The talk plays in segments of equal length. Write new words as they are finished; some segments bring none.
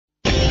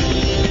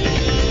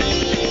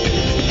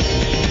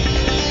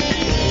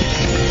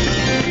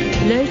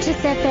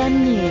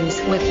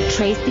News with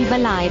Tracy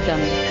Valaydham.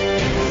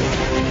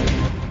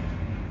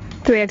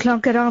 3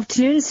 o'clock at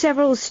afternoon,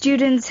 several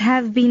students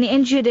have been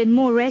injured and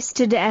more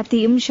arrested at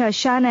the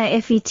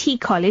Mshashana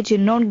FET College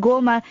in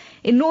Nongoma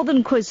in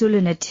northern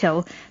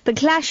KwaZulu-Natal. The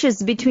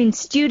clashes between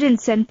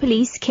students and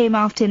police came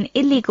after an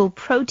illegal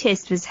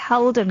protest was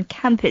held on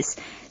campus.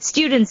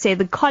 Students say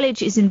the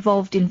college is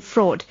involved in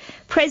fraud.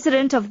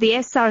 President of the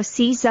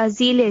SRC,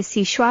 Zazile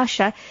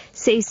Sishwasha,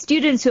 says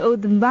students who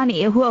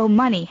owe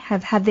money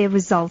have had their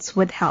results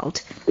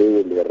withheld. They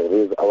will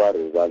release our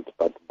results,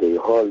 but they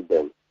hold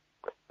them,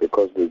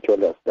 because they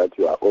told us that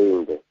you are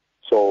owing them.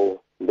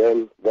 So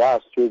then there are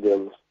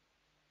students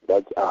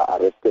that are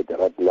arrested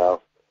right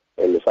now,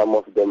 and some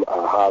of them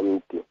are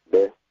harmed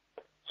there.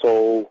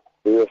 So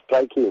we are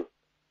striking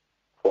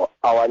for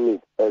our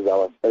needs as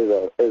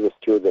a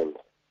student.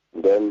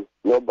 Then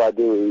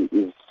nobody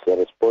is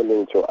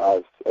responding to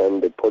us,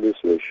 and the police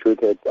will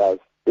shoot at us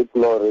with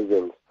no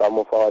reason. Some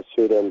of our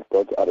students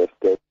got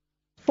arrested.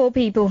 4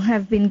 people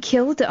have been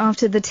killed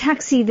after the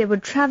taxi they were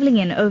travelling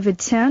in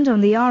overturned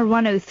on the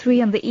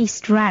R103 on the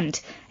East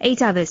Rand.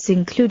 8 others,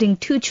 including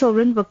 2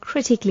 children, were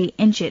critically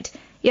injured.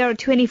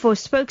 ER24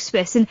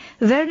 spokesperson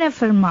Werner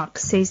Vermaak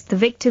says the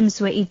victims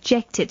were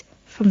ejected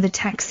from the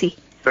taxi.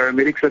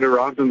 Paramedics that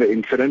arrived on the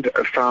incident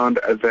found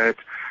that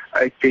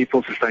 8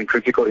 people sustained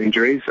critical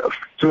injuries.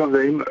 2 of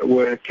them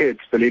were kids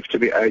believed to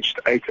be aged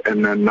 8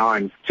 and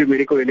 9. 2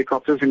 medical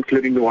helicopters,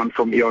 including the one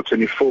from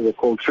ER24, were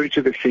called through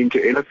to the scene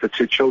to lift the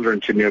 2 children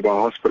to nearby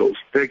hospitals.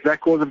 The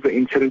exact cause of the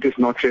incident is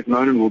not yet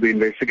known and will be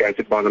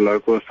investigated by the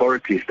local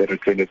authorities that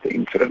attended the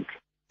incident.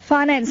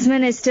 Finance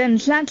Minister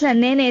Nhlanhla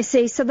Nene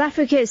says South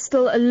Africa is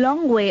still a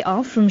long way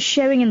off from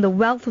sharing in the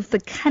wealth of the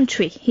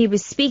country. He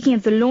was speaking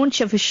at the launch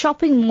of a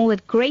shopping mall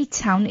at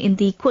Greytown in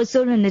the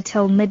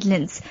KwaZulu-Natal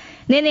Midlands.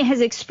 Nene has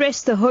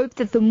expressed the hope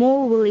that the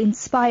mall will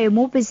inspire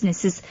more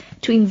businesses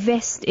to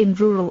invest in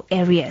rural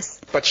areas.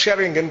 But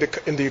sharing in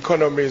the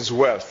economy's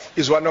wealth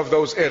is one of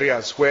those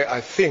areas where I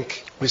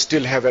think we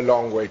still have a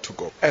long way to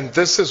go. And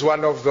this is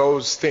one of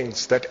those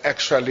things that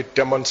actually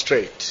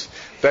demonstrate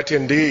that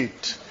indeed,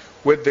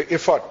 with the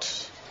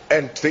effort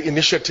and the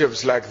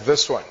initiatives like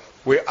this one,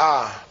 we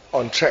are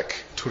on track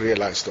to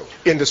realize those.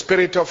 In the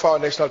spirit of our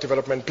National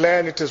Development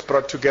Plan, it has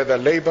brought together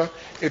labor,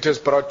 it has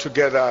brought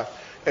together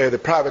the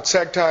private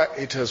sector,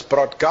 it has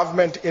brought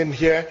government in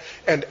here,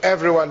 and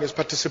everyone is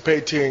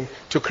participating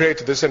to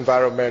create this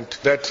environment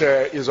that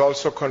is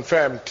also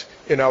confirmed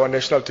in our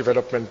National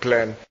Development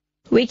Plan.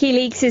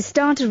 WikiLeaks has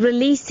started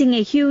releasing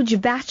a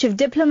huge batch of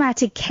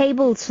diplomatic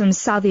cables from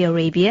Saudi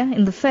Arabia.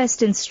 In the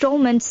first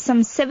installment,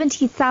 some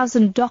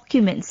 70,000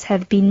 documents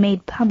have been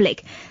made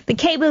public. The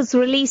cables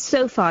released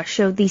so far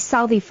show the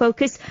Saudi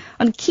focus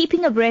on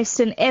keeping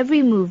abreast on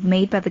every move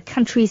made by the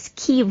country's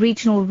key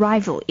regional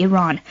rival,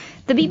 Iran.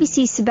 The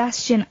BBC's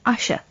Sebastian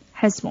Usher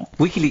has more.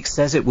 WikiLeaks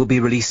says it will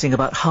be releasing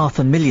about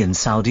 500,000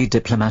 Saudi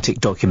diplomatic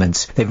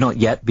documents. They've not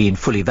yet been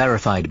fully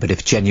verified, but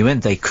if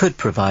genuine, they could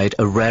provide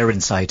a rare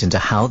insight into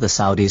how the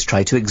Saudis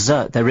try to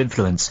exert their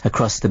influence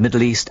across the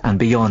Middle East and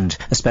beyond,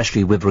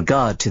 especially with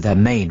regard to their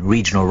main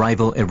regional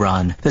rival,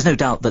 Iran. There's no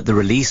doubt that the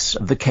release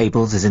of the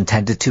cables is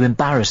intended to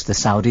embarrass the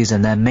Saudis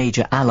and their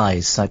major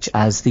allies, such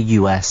as the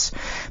US.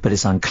 But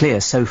it's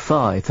unclear so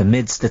far if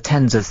amidst the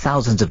tens of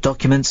thousands of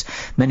documents,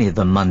 many of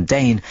them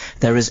mundane,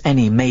 there is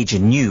any major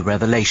new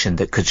revelation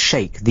that could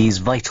shake these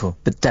vital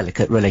but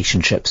delicate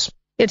relationships.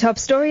 Your top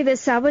story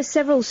this hour,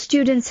 several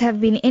students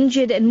have been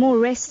injured and more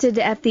arrested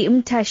at the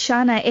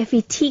Mshashana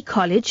FET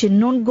College in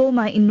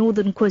Nongoma in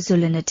northern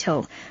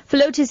KwaZulu-Natal. For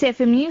Lotus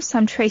FM News,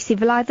 I'm Tracy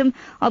Valaydham.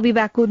 I'll be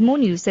back with more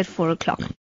news at 4 o'clock.